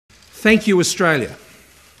Thank you, Australia.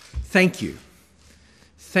 Thank you.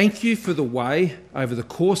 Thank you for the way, over the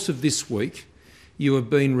course of this week, you have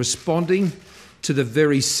been responding to the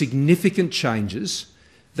very significant changes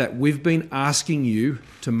that we've been asking you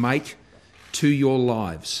to make to your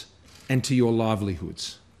lives and to your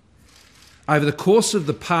livelihoods. Over the course of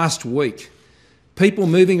the past week, people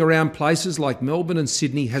moving around places like Melbourne and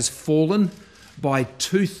Sydney has fallen by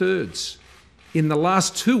 2/3. In the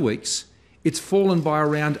last 2 weeks, it's fallen by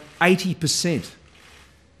around 80%.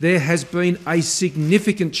 There has been a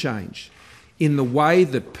significant change in the way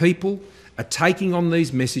that people are taking on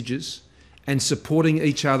these messages and supporting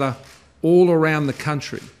each other all around the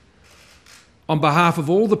country. On behalf of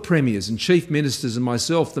all the premiers and chief ministers and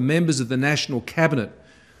myself, the members of the National Cabinet,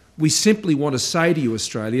 we simply want to say to you,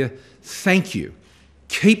 Australia, thank you.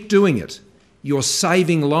 Keep doing it. You're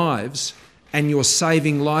saving lives and you're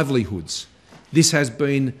saving livelihoods. This has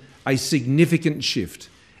been a significant shift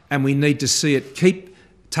and we need to see it keep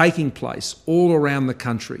taking place all around the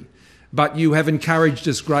country. But you have encouraged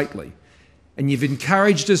us greatly, and you've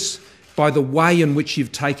encouraged us by the way in which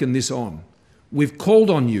you've taken this on. We've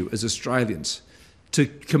called on you as Australians to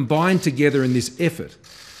combine together in this effort,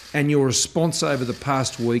 and your response over the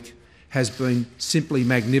past week has been simply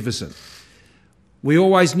magnificent. We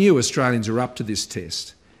always knew Australians are up to this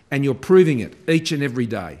test, and you're proving it each and every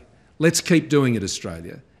day. Let's keep doing it,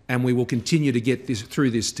 Australia, and we will continue to get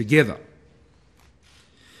through this together.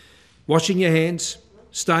 Washing your hands,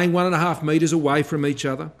 staying 1.5 metres away from each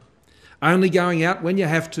other, only going out when you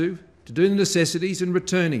have to do the necessities and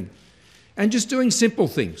returning, and just doing simple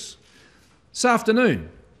things. This afternoon,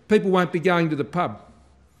 people won't be going to the pub,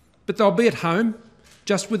 but they'll be at home,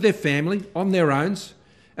 just with their family, on their own,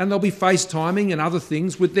 and they'll be FaceTiming and other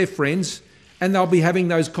things with their friends, and they'll be having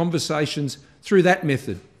those conversations through that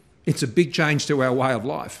method. It's a big change to our way of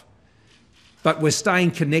life. But we're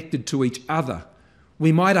staying connected to each other.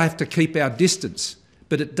 We might have to keep our distance,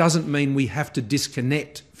 but it doesn't mean we have to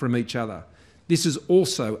disconnect from each other. This is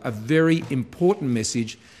also a very important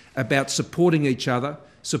message about supporting each other,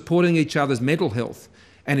 supporting each other's mental health,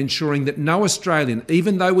 and ensuring that no Australian,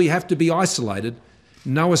 even though we have to be isolated,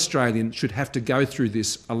 no Australian should have to go through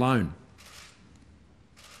this alone.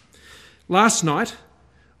 Last night,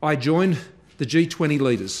 I joined the G20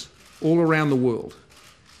 leaders all around the world,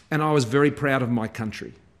 and I was very proud of my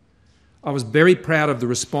country. I was very proud of the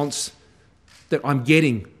response that I'm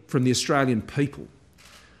getting from the Australian people.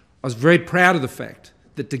 I was very proud of the fact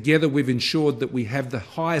that together we've ensured that we have the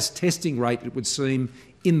highest testing rate, it would seem,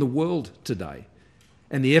 in the world today,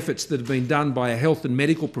 and the efforts that have been done by our health and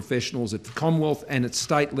medical professionals at the Commonwealth and at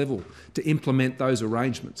state level to implement those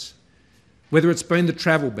arrangements. Whether it's been the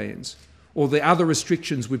travel bans or the other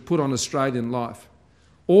restrictions we've put on Australian life,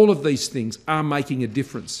 all of these things are making a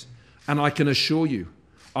difference, and I can assure you,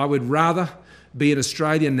 I would rather be in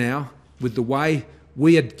Australia now with the way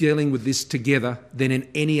we are dealing with this together than in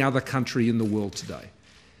any other country in the world today.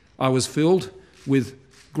 I was filled with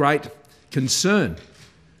great concern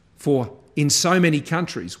for, in so many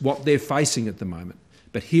countries, what they're facing at the moment.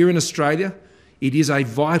 But here in Australia, it is a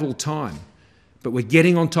vital time. But we're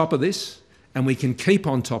getting on top of this, and we can keep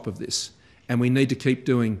on top of this, and we need to keep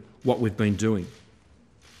doing what we've been doing.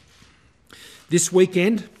 This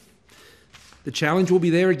weekend, the challenge will be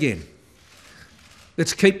there again.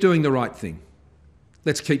 Let's keep doing the right thing.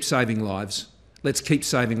 Let's keep saving lives. Let's keep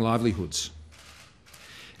saving livelihoods.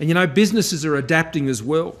 And you know, businesses are adapting as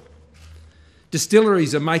well.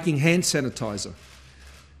 Distilleries are making hand sanitiser.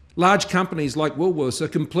 Large companies like Woolworths are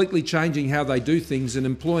completely changing how they do things and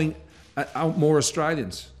employing more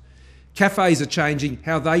Australians. Cafes are changing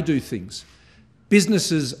how they do things.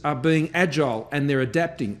 Businesses are being agile and they're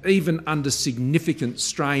adapting, even under significant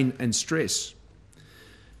strain and stress.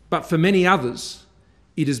 But for many others,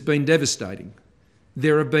 it has been devastating.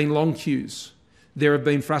 There have been long queues. There have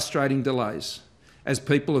been frustrating delays as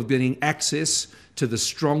people have been getting access to the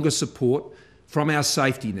stronger support from our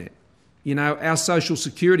safety net. You know, our social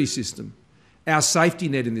security system, our safety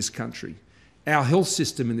net in this country, our health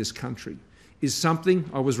system in this country is something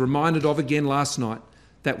I was reminded of again last night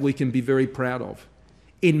that we can be very proud of.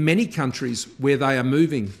 In many countries where they are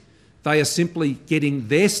moving, they are simply getting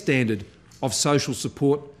their standard of social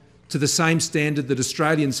support to the same standard that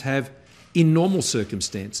Australians have in normal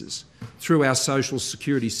circumstances through our social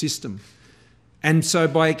security system. And so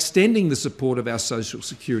by extending the support of our social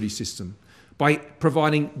security system, by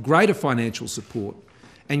providing greater financial support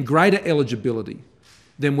and greater eligibility,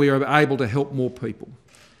 then we are able to help more people.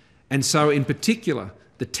 And so in particular,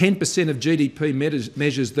 the 10% of GDP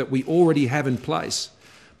measures that we already have in place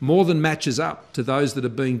more than matches up to those that are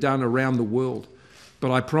being done around the world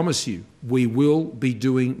But I promise you, we will be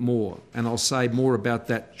doing more, and I'll say more about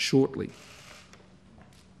that shortly.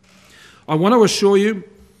 I want to assure you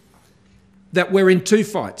that we're in two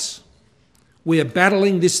fights. We are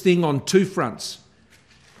battling this thing on two fronts,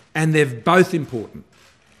 and they're both important.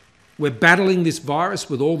 We're battling this virus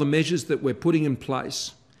with all the measures that we're putting in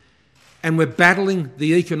place, and we're battling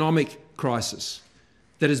the economic crisis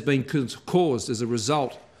that has been caused as a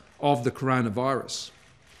result of the coronavirus.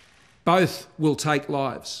 Both will take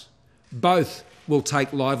lives. Both will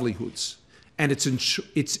take livelihoods. And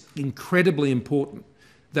it's incredibly important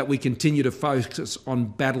that we continue to focus on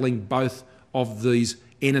battling both of these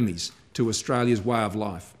enemies to Australia's way of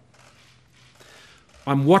life.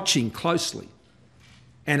 I'm watching closely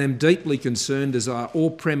and am deeply concerned, as are all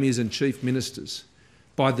premiers and chief ministers,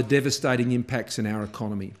 by the devastating impacts in our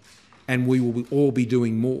economy, and we will all be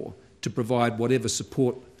doing more to provide whatever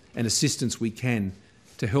support and assistance we can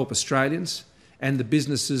to help Australians and the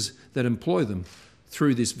businesses that employ them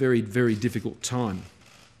through this very, very difficult time.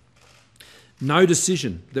 No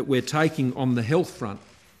decision that we're taking on the health front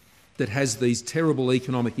that has these terrible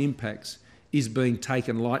economic impacts is being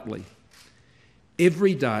taken lightly.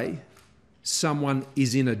 Every day, someone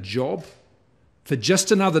is in a job for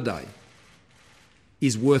just another day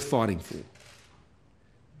is worth fighting for.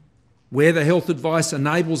 Where the health advice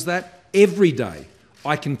enables that, every day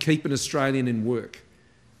I can keep an Australian in work.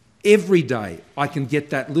 Every day I can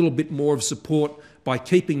get that little bit more of support by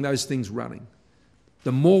keeping those things running.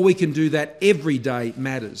 The more we can do that every day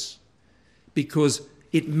matters, because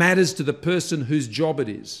it matters to the person whose job it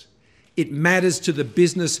is. It matters to the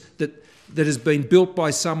business that has been built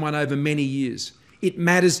by someone over many years. It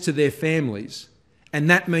matters to their families. And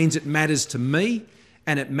that means it matters to me,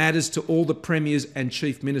 and it matters to all the premiers and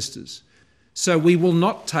chief ministers. So we will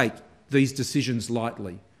not take these decisions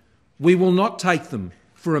lightly. We will not take them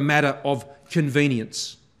for a matter of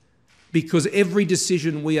convenience, because every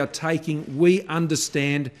decision we are taking, we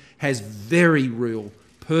understand, has very real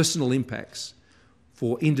personal impacts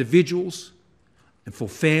for individuals and for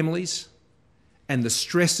families, and the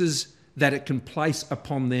stresses that it can place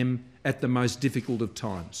upon them at the most difficult of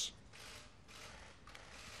times.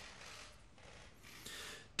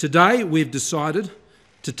 Today, we've decided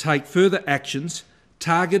to take further actions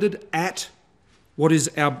targeted at what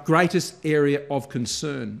is our greatest area of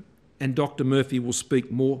concern, and Dr. Murphy will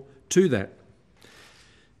speak more to that.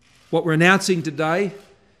 What we're announcing today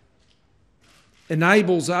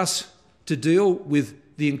enables us to deal with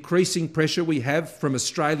the increasing pressure we have from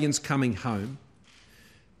Australians coming home.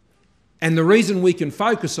 And the reason we can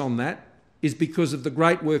focus on that is because of the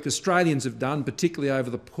great work Australians have done, particularly over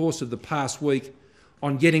the course of the past week,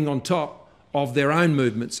 on getting on top of their own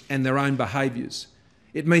movements and their own behaviours.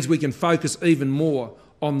 It means we can focus even more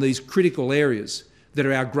on these critical areas that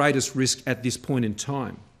are our greatest risk at this point in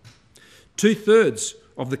time. 2/3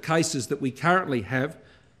 of the cases that we currently have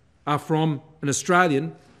are from an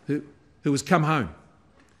Australian who has come home.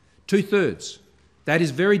 2/3. That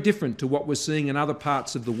is very different to what we're seeing in other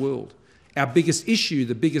parts of the world. Our biggest issue,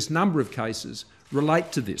 the biggest number of cases,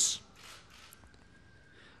 relate to this.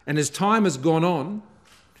 And as time has gone on,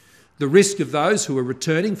 the risk of those who are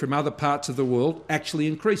returning from other parts of the world actually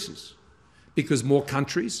increases, because more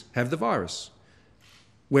countries have the virus.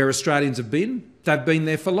 Where Australians have been, they've been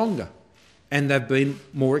there for longer, and they've been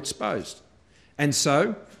more exposed. And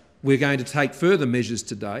so we're going to take further measures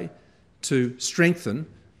today to strengthen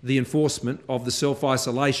the enforcement of the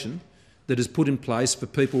self-isolation that is put in place for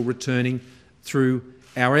people returning through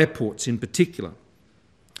our airports in particular.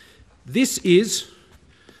 This is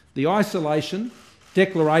the isolation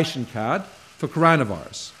declaration card for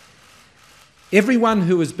coronavirus. Everyone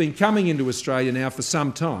who has been coming into Australia now for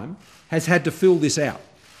some time has had to fill this out.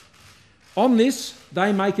 On this,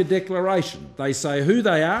 they make a declaration. They say who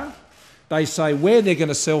they are, they say where they're going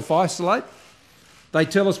to self-isolate, they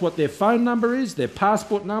tell us what their phone number is, their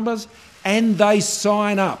passport numbers, and they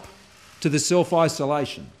sign up to the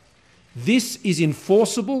self-isolation. This is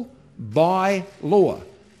enforceable by law.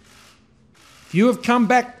 If you have come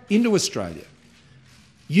back into Australia,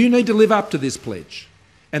 you need to live up to this pledge,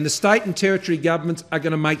 and the state and territory governments are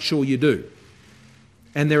going to make sure you do.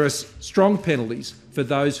 And there are strong penalties for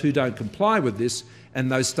those who don't comply with this, and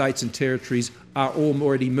those states and territories are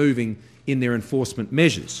already moving in their enforcement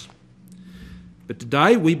measures. But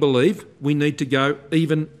today we believe we need to go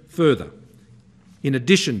even further, in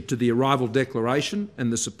addition to the arrival declaration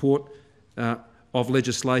and the support of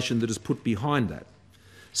legislation that is put behind that.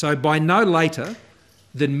 So by no later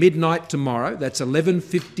than midnight tomorrow, that's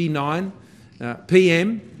 11:59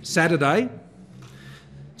 p.m. Saturday,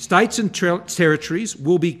 states and territories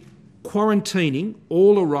will be quarantining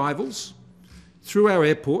all arrivals through our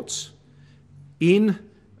airports, in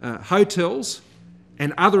hotels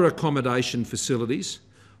and other accommodation facilities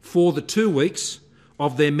for the 2 weeks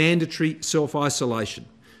of their mandatory self-isolation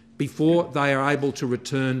before they are able to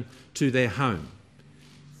return to their home.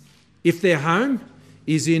 If their home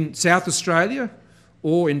is in South Australia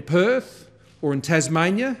or in Perth or in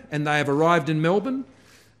Tasmania and they have arrived in Melbourne,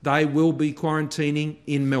 they will be quarantining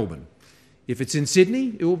in Melbourne. If it's in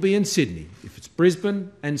Sydney, it will be in Sydney. If it's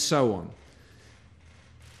Brisbane, and so on.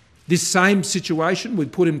 This same situation we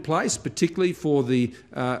put in place, particularly for the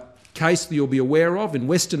case that you'll be aware of in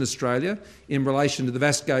Western Australia in relation to the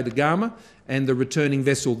Vasco da Gama and the returning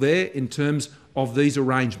vessel there in terms of these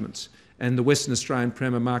arrangements. And the Western Australian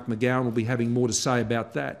Premier, Mark McGowan, will be having more to say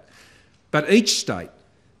about that. But each state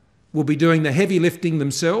will be doing the heavy lifting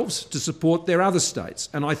themselves to support their other states.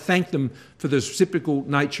 And I thank them for the reciprocal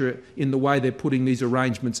nature in the way they're putting these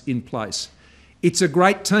arrangements in place. It's a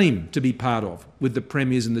great team to be part of with the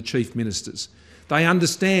premiers and the chief ministers. They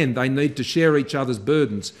understand they need to share each other's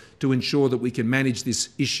burdens to ensure that we can manage this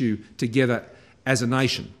issue together as a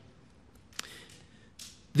nation.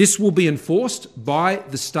 This will be enforced by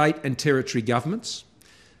the state and territory governments.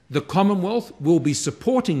 The Commonwealth will be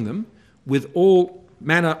supporting them with all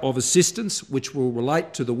manner of assistance which will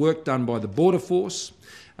relate to the work done by the Border Force,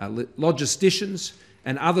 logisticians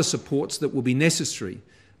and other supports that will be necessary.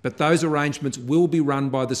 But those arrangements will be run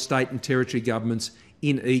by the state and territory governments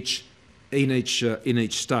in each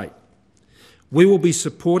state. We will be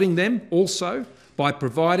supporting them also by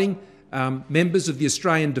providing members of the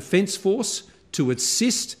Australian Defence Force to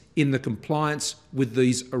assist in the compliance with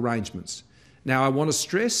these arrangements. Now, I want to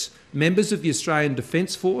stress, members of the Australian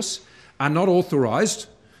Defence Force are not authorised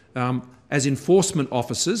as enforcement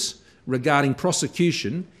officers regarding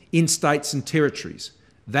prosecution in states and territories.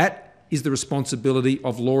 That is the responsibility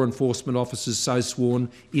of law enforcement officers so sworn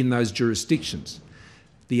in those jurisdictions.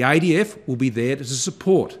 The ADF will be there to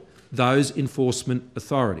support those enforcement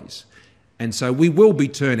authorities. And so we will be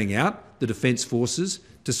turning out the Defence Forces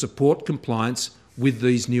to support compliance with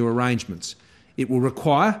these new arrangements. It will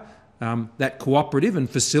require that cooperative and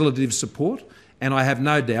facilitative support, and I have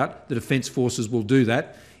no doubt the Defence Forces will do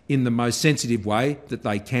that in the most sensitive way that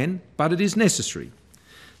they can, but it is necessary.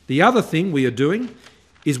 The other thing we are doing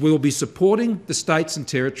is we will be supporting the states and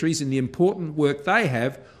territories in the important work they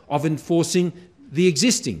have of enforcing the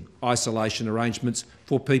existing isolation arrangements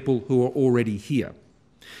for people who are already here.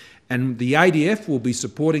 And the ADF will be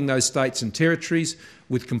supporting those states and territories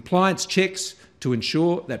with compliance checks to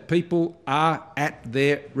ensure that people are at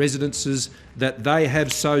their residences that they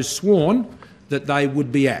have so sworn that they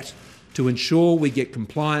would be at, to ensure we get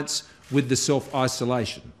compliance with the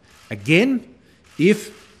self-isolation. Again,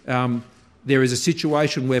 if there is a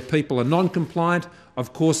situation where people are non-compliant,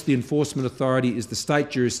 of course the enforcement authority is the state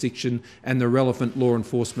jurisdiction and the relevant law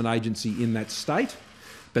enforcement agency in that state.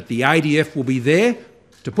 But the ADF will be there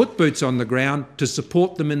to put boots on the ground to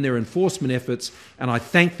support them in their enforcement efforts, and I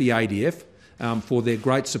thank the ADF for their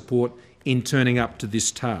great support in turning up to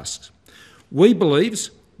this task. We believe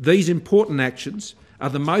these important actions are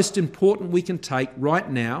the most important we can take right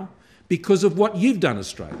now because of what you've done,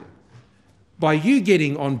 Australia. By you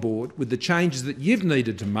getting on board with the changes that you've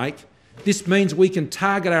needed to make, this means we can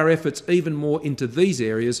target our efforts even more into these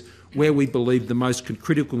areas where we believe the most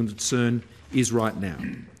critical concern is right now.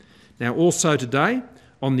 Now, also today,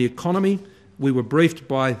 on the economy, we were briefed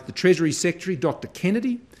by the Treasury Secretary, Dr.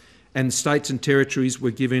 Kennedy, and states and territories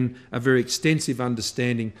were given a very extensive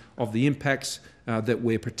understanding of the impacts that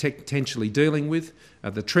we're potentially dealing with.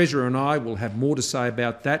 The Treasurer and I will have more to say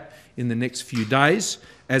about that in the next few days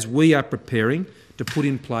as we are preparing to put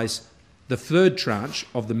in place the third tranche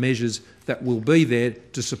of the measures that will be there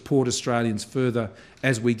to support Australians further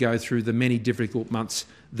as we go through the many difficult months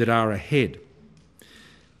that are ahead.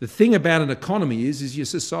 The thing about an economy is your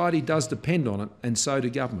society does depend on it, and so do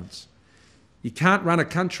governments. You can't run a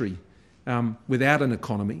country without an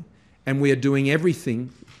economy, and we are doing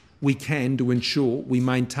everything we can to ensure we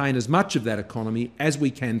maintain as much of that economy as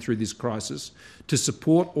we can through this crisis to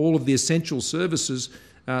support all of the essential services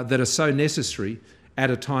that are so necessary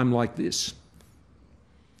at a time like this.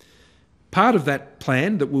 Part of that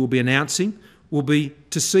plan that we'll be announcing will be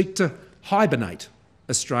to seek to hibernate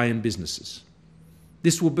Australian businesses.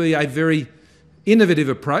 This will be a very innovative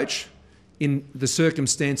approach in the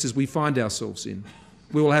circumstances we find ourselves in.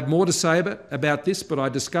 We will have more to say about this, but I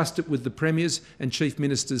discussed it with the Premiers and Chief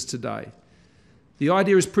Ministers today. The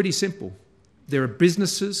idea is pretty simple. There are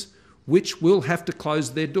businesses which will have to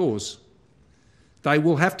close their doors. They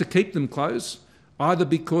will have to keep them closed, either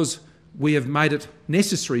because we have made it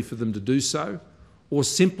necessary for them to do so, or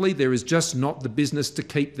simply there is just not the business to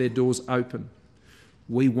keep their doors open.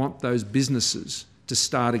 we want those businesses to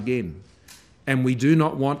start again. And we do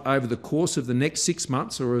not want, over the course of the next 6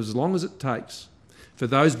 months or as long as it takes, for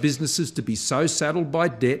those businesses to be so saddled by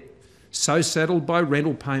debt, so saddled by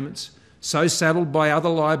rental payments, so saddled by other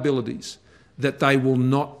liabilities that they will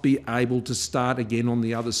not be able to start again on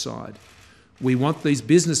the other side. We want these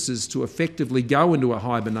businesses to effectively go into a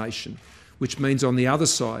hibernation, which means on the other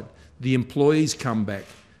side, the employees come back,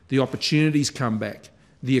 the opportunities come back,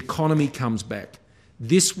 the economy comes back.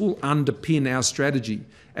 This will underpin our strategy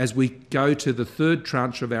as we go to the third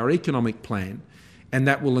tranche of our economic plan, and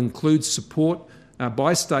that will include support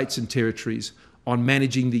by states and territories on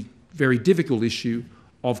managing the very difficult issue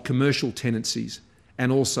of commercial tenancies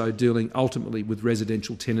and also dealing ultimately with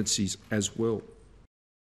residential tenancies as well.